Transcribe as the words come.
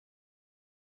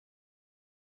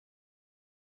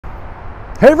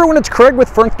Hey everyone, it's Craig with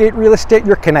Frontgate Real Estate,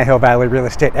 your Conejo Valley real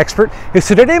estate expert.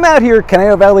 So today I'm out here,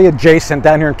 Conejo Valley adjacent,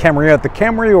 down here in Camarillo at the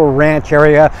Camarillo Ranch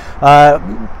area.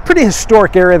 Pretty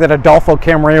historic area that Adolfo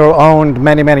Camarillo owned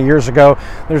many years ago.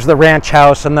 There's the ranch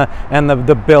house and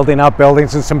the building,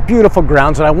 outbuildings, and some beautiful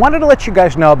grounds. And I wanted to let you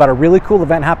guys know about a really cool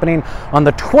event happening on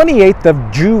the 28th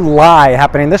of July,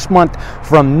 happening this month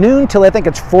from noon till I think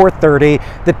it's 4:30.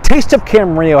 The Taste of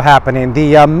Camarillo happening.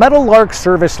 The Metal Lark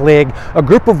Service League, a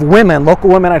group of women,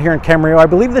 local women out here in Camarillo. I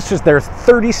believe this is their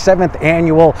 37th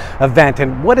annual event,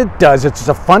 and what it does, it's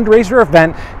a fundraiser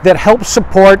event that helps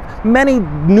support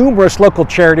numerous local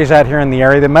charities out here in the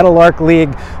area. The Metal Lark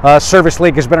League Service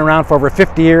League has been around for over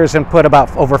 50 years and put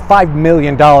about over $5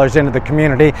 million into the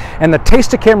community. And the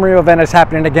Taste of Camarillo event is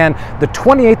happening again the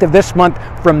 28th of this month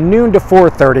from noon to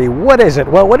 4:30. What is it?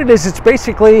 Well, what it is, it's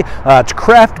basically it's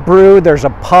craft brew. There's a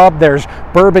pub. There's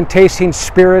bourbon tasting,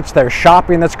 spirits. There's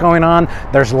shopping that's going on.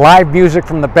 There's live music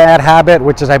from the Bad Habit,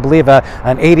 which is, I believe, an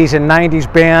 80s and 90s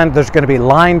band. There's going to be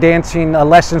line dancing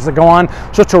lessons that go on.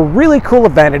 So it's a really cool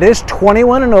event. It is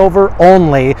 21 and over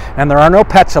only, and there are no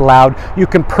pets allowed. You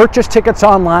can purchase tickets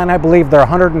online. I believe they're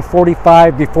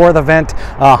 $145 before the event,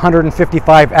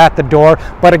 $155 at the door.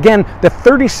 But again, the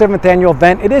 37th annual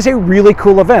event, it is a really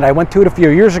cool event. I went to it a few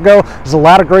years ago. There's a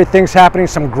lot of great things happening,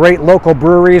 some great local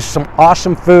breweries, some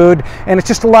awesome food, and it's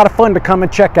just a lot of fun to come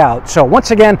and check out. So once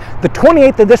again, the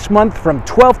 28th of this month from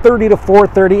 12:30 to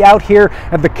 4:30 out here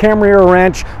at the Camarillo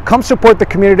Ranch. Come support the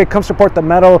community. Come support the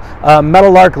Metal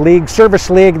Lark League Service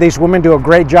League. These women do a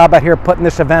great job out here putting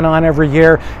this event on every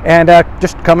year, and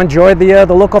just come enjoy the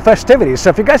local festivities. So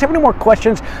if you guys have any more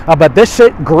questions about this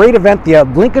great event, the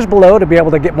link is below to be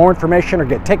able to get more information or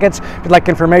get tickets. If you'd like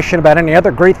information about any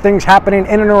other great things happening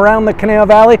in and around the Conejo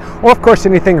Valley, or of course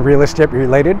anything real estate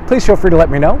related, please feel free to let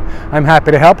me know. I'm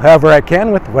happy to help however I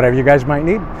can with whatever you guys might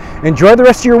need. Enjoy the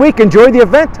rest of your week. Enjoy the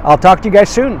event. I'll talk to you guys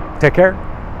soon. Take care.